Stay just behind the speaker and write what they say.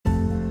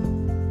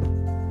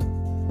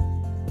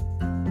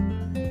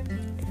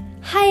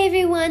Hi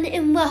everyone,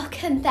 and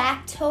welcome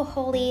back to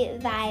Holy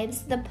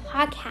Vibes, the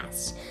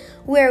podcast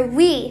where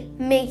we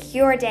make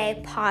your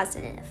day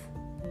positive.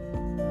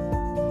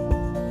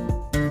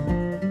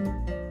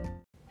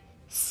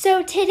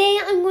 So today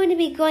I'm going to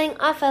be going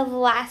off of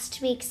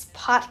last week's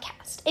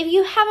podcast. If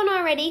you haven't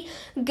already,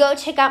 go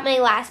check out my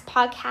last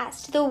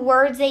podcast, The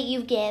Words That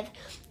You Give.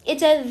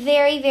 It's a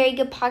very, very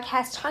good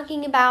podcast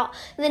talking about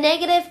the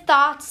negative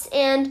thoughts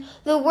and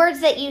the words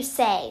that you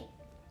say.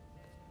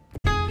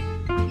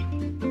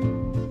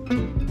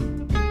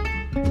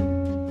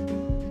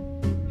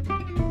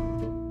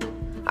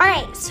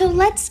 Alright, so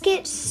let's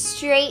get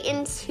straight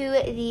into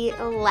the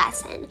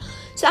lesson.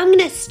 So I'm going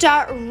to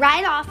start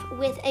right off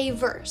with a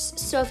verse.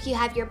 So if you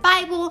have your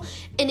Bible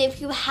and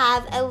if you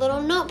have a little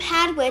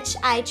notepad, which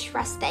I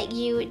trust that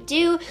you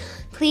do,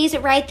 please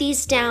write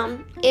these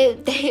down.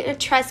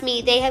 Trust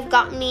me, they have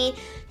gotten me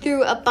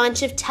through a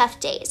bunch of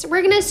tough days.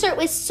 We're going to start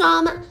with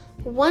Psalm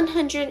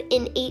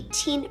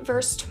 118,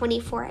 verse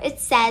 24. It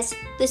says,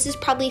 this is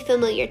probably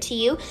familiar to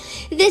you,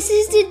 This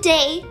is the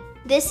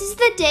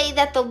day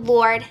that the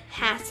Lord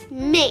hath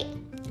made.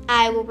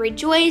 I will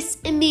rejoice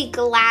and be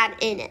glad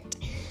in it.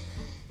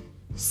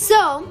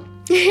 So,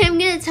 I'm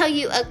going to tell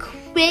you a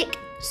quick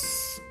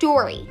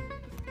story.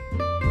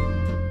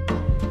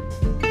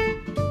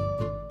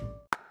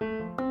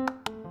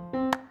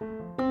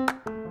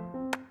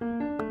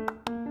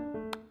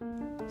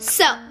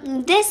 So,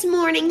 this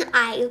morning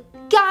I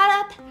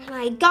got up and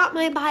I got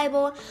my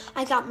Bible,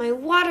 I got my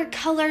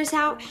watercolors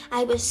out.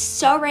 I was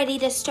so ready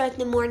to start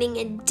the morning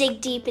and dig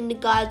deep into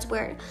God's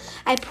Word.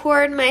 I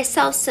poured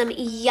myself some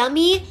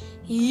yummy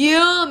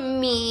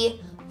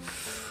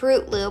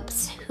Fruit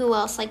Loops. Who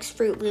else likes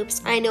Fruit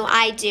Loops? I know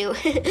I do.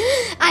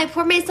 I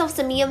poured myself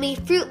some yummy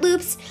Fruit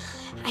Loops.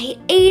 I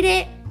ate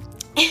it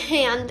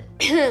and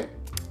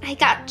I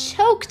got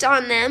choked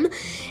on them.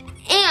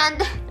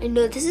 And I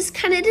know this is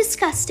kind of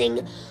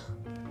disgusting,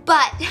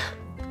 but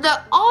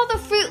all the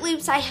Fruit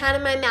Loops I had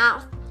in my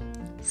mouth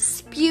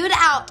spewed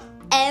out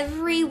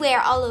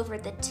everywhere, all over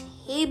the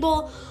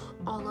table,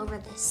 all over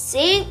the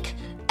sink,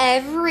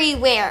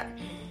 everywhere.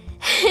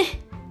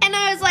 And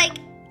I was like,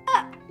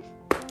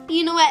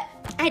 you know what?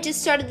 I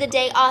just started the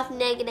day off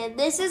negative.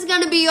 This is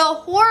going to be a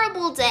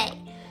horrible day.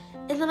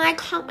 And then I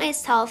caught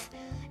myself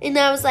and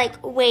I was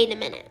like, wait a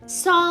minute.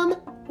 Psalm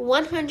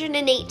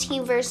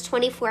 118, verse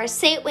 24.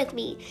 Say it with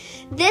me.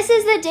 This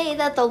is the day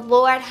that the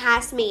Lord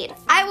has made.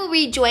 I will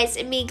rejoice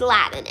and be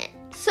glad in it.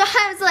 So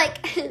I was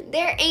like,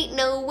 there ain't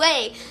no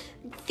way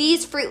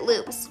these Fruit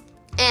Loops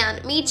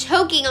and me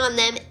choking on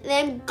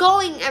them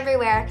going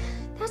everywhere,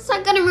 that's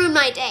not going to ruin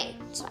my day.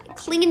 So I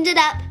cleaned it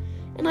up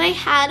and I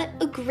had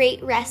a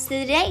great rest of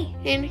the day.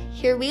 And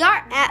here we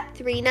are at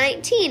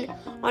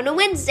 3:19 on a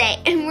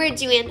Wednesday and we're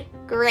doing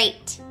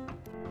great.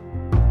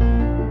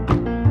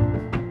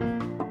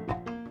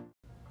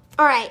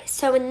 Alright,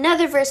 so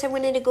another verse I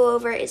wanted to go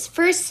over is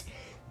 1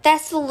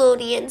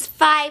 Thessalonians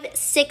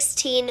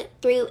 5:16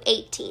 through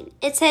 18.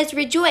 It says,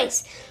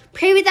 Rejoice,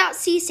 pray without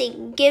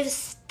ceasing, give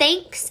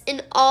thanks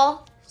in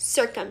all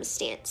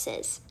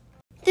circumstances.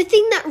 The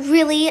thing that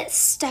really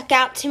stuck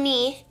out to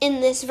me in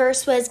this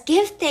verse was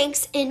give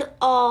thanks in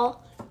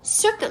all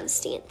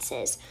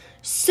circumstances.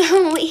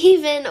 So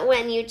even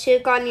when you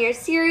choke on your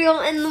cereal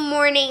in the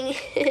morning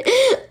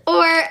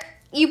or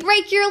you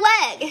break your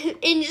leg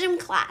in gym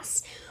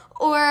class,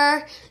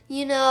 or,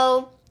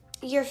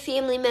 your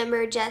family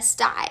member just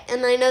died.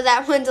 And I know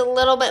that one's a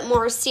little bit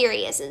more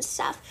serious and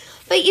stuff.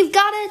 But you've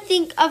got to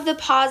think of the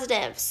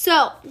positive.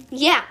 So,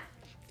 yeah,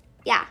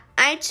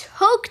 I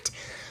choked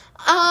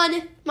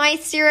on my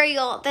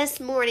cereal this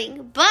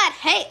morning. But,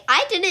 hey,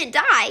 I didn't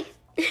die.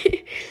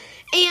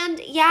 And,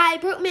 I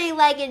broke my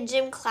leg in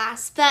gym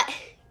class. But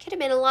it could have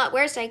been a lot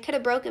worse. I could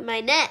have broken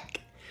my neck.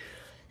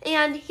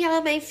 And,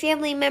 my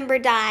family member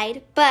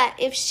died. But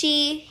if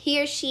he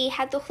or she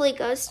had the Holy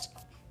Ghost,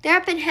 they're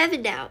up in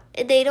heaven now,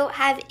 and they don't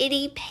have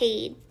any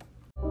pain.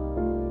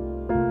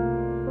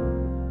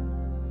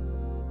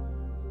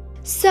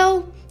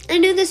 So, I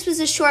know this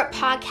was a short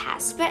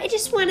podcast, but I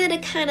just wanted to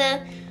kind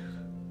of,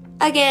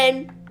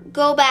 again,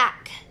 go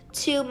back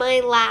to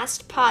my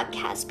last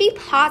podcast. Be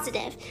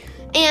positive.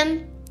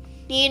 And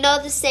you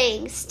know the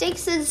saying,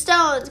 sticks and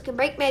stones can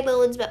break my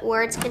bones, but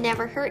words can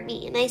never hurt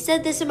me. And I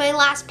said this in my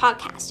last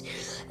podcast.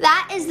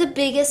 That is the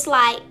biggest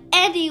lie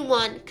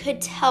anyone could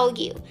tell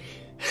you.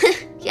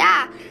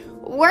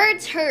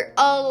 Words hurt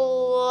a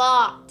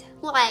lot.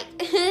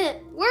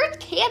 Words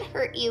can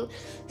hurt you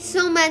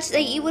so much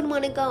that you would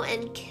want to go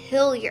and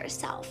kill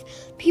yourself.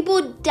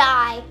 People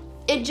die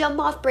and jump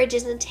off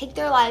bridges and take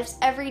their lives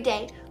every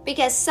day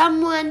because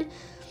someone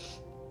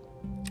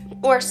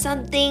or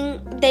something,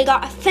 they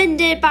got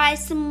offended by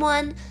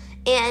someone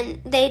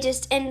and they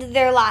just ended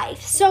their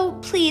life. So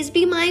please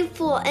be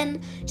mindful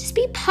and just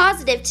be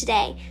positive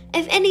today.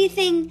 If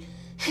anything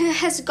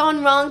has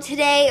gone wrong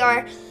today,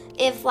 or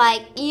if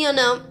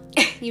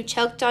you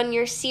choked on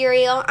your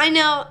cereal, I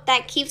know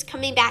that keeps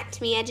coming back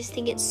to me. I just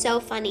think it's so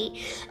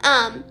funny.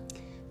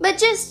 But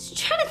just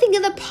try to think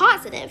of the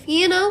positive,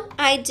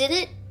 I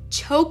didn't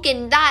choke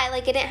and die.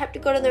 Like, I didn't have to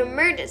go to the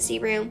emergency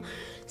room.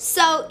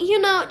 So,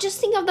 just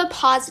think of the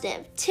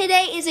positive.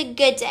 Today is a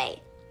good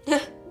day.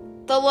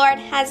 The Lord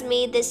has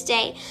made this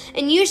day,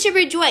 and you should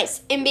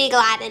rejoice and be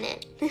glad in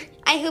it.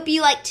 I hope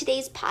you liked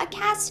today's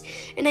podcast,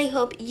 and I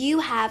hope you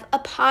have a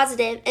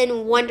positive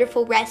and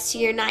wonderful rest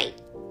of your night.